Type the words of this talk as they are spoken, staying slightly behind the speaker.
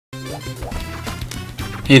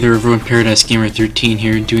Hey there everyone, Paradise Gamer 13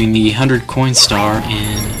 here, doing the 100 coin star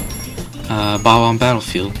in Bob-omb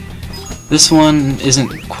Battlefield. This one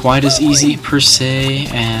isn't quite as easy per se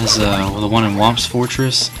as the one in Womp's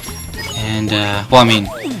Fortress, and well, I mean,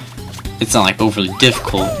 it's not like overly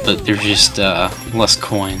difficult, but there's just less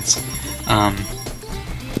coins.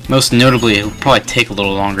 Most notably, it'll probably take a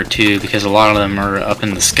little longer too, because a lot of them are up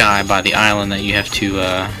in the sky by the island that you have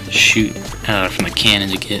to shoot from the cannon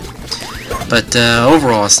to get. But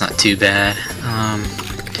overall, it's not too bad.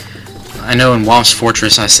 I know in Womp's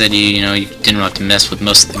Fortress I said you didn't have to mess with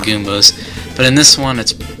most of the Goombas, but in this one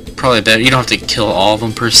it's probably better. You don't have to kill all of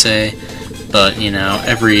them per se, but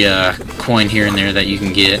every coin here and there that you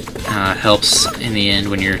can get helps in the end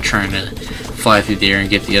when you're trying to fly through the air and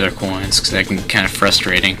get the other coins, because that can be kind of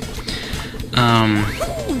frustrating.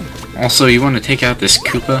 Also, you want to take out this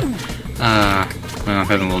Koopa. Well, I'm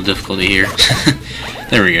having a little difficulty here.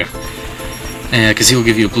 There we go. Because he'll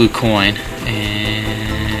give you a blue coin,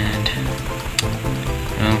 and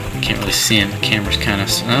well, can't really see him. The camera's kind of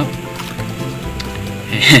up,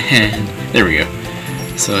 and there we go.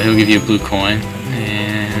 So he'll give you a blue coin,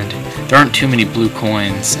 and there aren't too many blue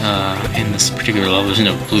coins in this particular level. There's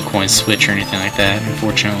no blue coin switch or anything like that,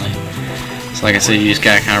 unfortunately. So like I said, you just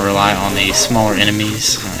gotta kind of rely on the smaller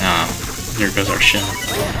enemies. There goes our shell,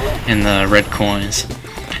 and the red coins.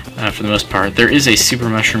 For the most part, there is a super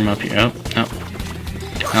mushroom up here. Oh,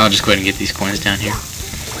 I'll just go ahead and get these coins down here.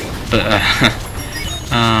 But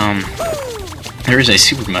there is a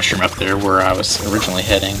super mushroom up there where I was originally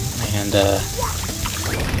heading, and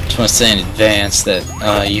just want to say in advance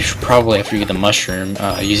that you should probably, after you get the mushroom,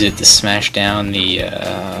 use it to smash down the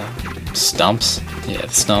stumps. Yeah, the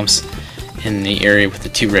stumps in the area with the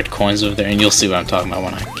 2 red coins over there, and you'll see what I'm talking about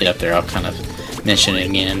when I get up there. I'll kind of mention it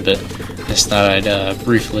again, but I just thought I'd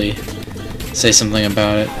briefly say something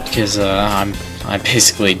about it, because I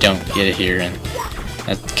basically don't get it here, and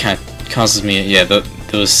that kind of causes me, yeah,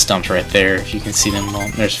 those stumps right there, if you can see them. Well,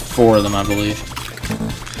 there's 4 of them, I believe.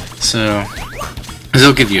 So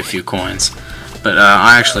they'll give you a few coins, but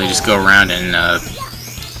I actually just go around and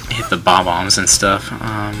hit the bob-ombs and stuff,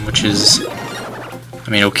 which is, I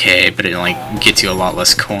mean, okay, but it like gets you a lot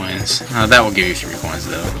less coins. That will give you 3 coins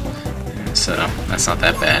though, so that's not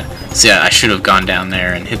that bad. So yeah, I should have gone down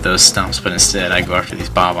there and hit those stumps, but instead I go after these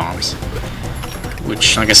bob-ombs,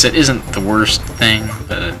 which, like I said, isn't the worst thing,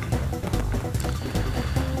 but...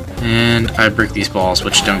 And I break these balls,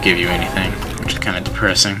 which don't give you anything, which is kind of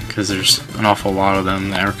depressing, because there's an awful lot of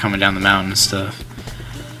them that are coming down the mountain and stuff.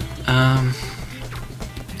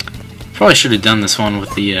 Probably should have done this one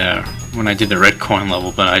with the, when I did the red coin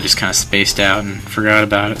level, but I just kind of spaced out and forgot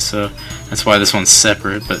about it, so that's why this one's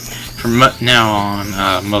separate. But from now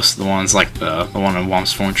on, most of the ones, like the one in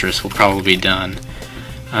Womp's Fortress, will probably be done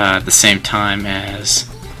at the same time as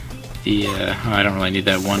the, I don't really need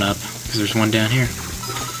that one up, because there's one down here.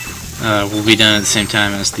 Will be done at the same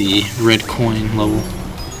time as the red coin level.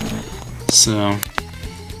 So,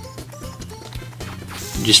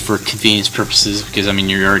 just for convenience purposes, because I mean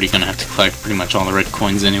you're already going to have to collect pretty much all the red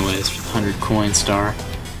coins anyways for the 100 coin star.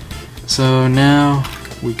 So now,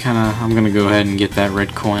 I'm going to go ahead and get that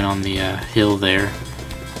red coin on the hill there.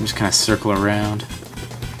 Just kind of circle around.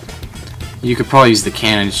 You could probably use the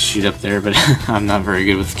cannon to shoot up there, but I'm not very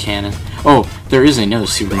good with the cannon. Oh, there is another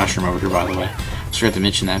super mushroom over here, by the way. I forgot to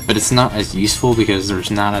mention that, but it's not as useful because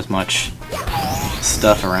there's not as much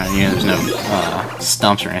stuff around. There's no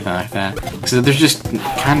stumps or anything like that. So there's just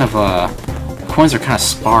kind of coins are kind of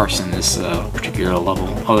sparse in this particular level,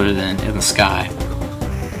 other than in the sky.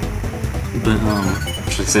 But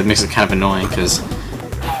like I said, it makes it kind of annoying because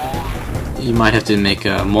you might have to make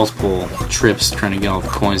multiple trips trying to get all the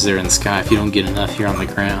coins there in the sky if you don't get enough here on the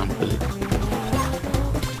ground.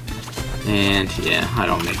 And yeah, I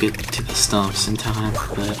don't make it to the stumps in time,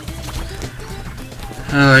 but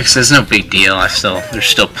like I said, it's no big deal. There's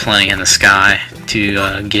still plenty in the sky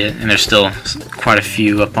to get, and there's still quite a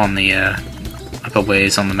few up on the up a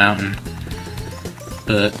ways on the mountain.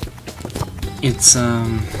 But it's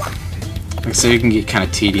like I said, it can get kind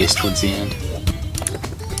of tedious towards the end.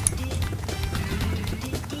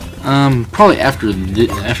 Probably after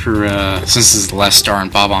since this is the last star in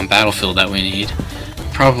Bob-omb Battlefield that we need.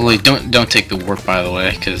 Probably don't take the warp, by the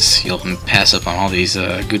way, because you'll pass up on all these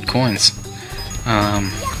good coins.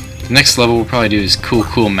 The next level we'll probably do is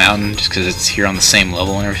Cool Mountain, just because it's here on the same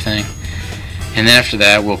level and everything. And then after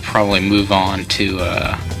that we'll probably move on to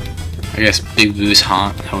I guess Big Boo's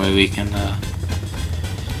Haunt. That way we can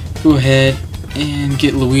go ahead and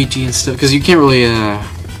get Luigi and stuff, because you can't really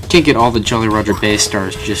can't get all the Jolly Roger base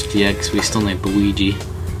stars just yet, because we still need Luigi.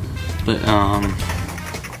 But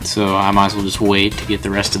so I might as well just wait to get the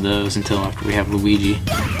rest of those until after we have Luigi.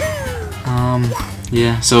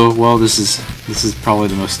 Yeah, so, well, this is probably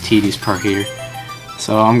the most tedious part here.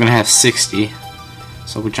 So I'm gonna have 60,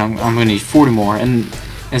 so which I'm gonna need 40 more, and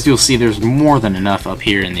as you'll see, there's more than enough up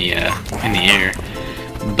here in the air.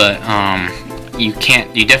 But you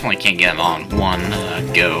definitely can't get them on one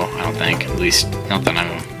go. I don't think, at least not that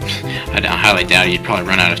I highly doubt it. You'd probably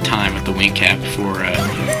run out of time with the wing cap before you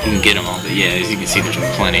can get them all. But yeah, as you can see, there's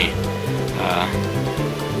plenty.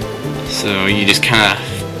 So you just kind of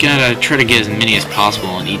gotta try to get as many as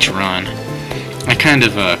possible in each run. I kind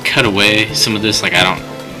of cut away some of this, like I don't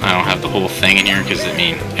have the whole thing in here because I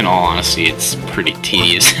mean, in all honesty, it's pretty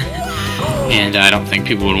tedious, and I don't think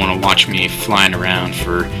people would want to watch me flying around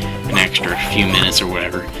for an extra few minutes or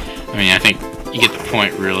whatever. I mean, I think you get the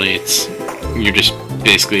point. Really, you're just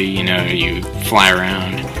basically, you know, you fly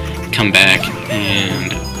around, come back,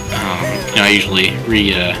 and you know, I usually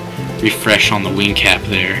refresh on the wing cap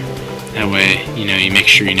there. That way, you know, you make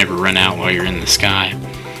sure you never run out while you're in the sky.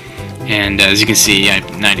 And as you can see, I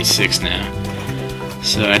have 96 now.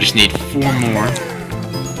 So I just need 4 more.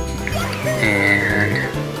 And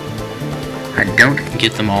I don't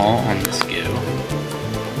get them all on this go.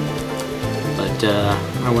 But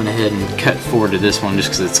I went ahead and cut forward to this one just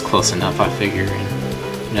because it's close enough, I figure.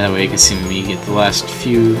 And you know, that way you can see me get the last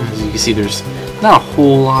few. As you can see, there's not a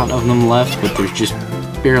whole lot of them left, but there's just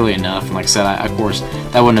barely enough. And like I said, of course,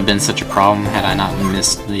 that wouldn't have been such a problem had I not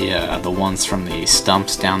missed the ones from the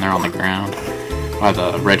stumps down there on the ground by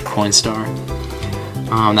the red coin star.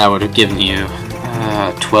 That would have given you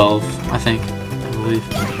 12, I think, I believe.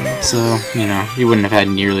 So, you know, you wouldn't have had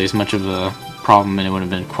nearly as much of a problem, and it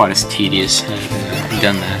wouldn't have been quite as tedious had you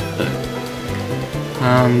done that. But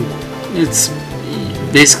it's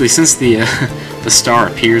basically, since the star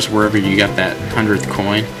appears wherever you got that 100th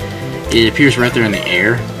coin, it appears right there in the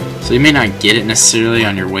air, so you may not get it necessarily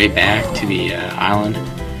on your way back to the island.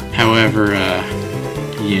 However,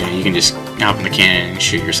 you know, you can just hop in the cannon and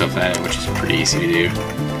shoot yourself at it, which is pretty easy to do,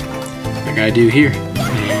 like I do here.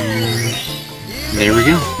 And there we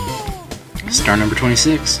go, star number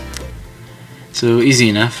 26. So easy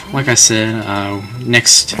enough. Like I said,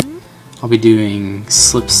 next I'll be doing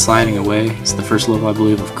Slip Sliding Away. It's the first level, I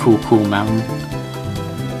believe, of Cool Cool Mountain.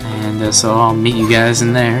 And so I'll meet you guys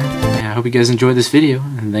in there. I hope you guys enjoyed this video,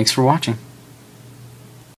 and thanks for watching.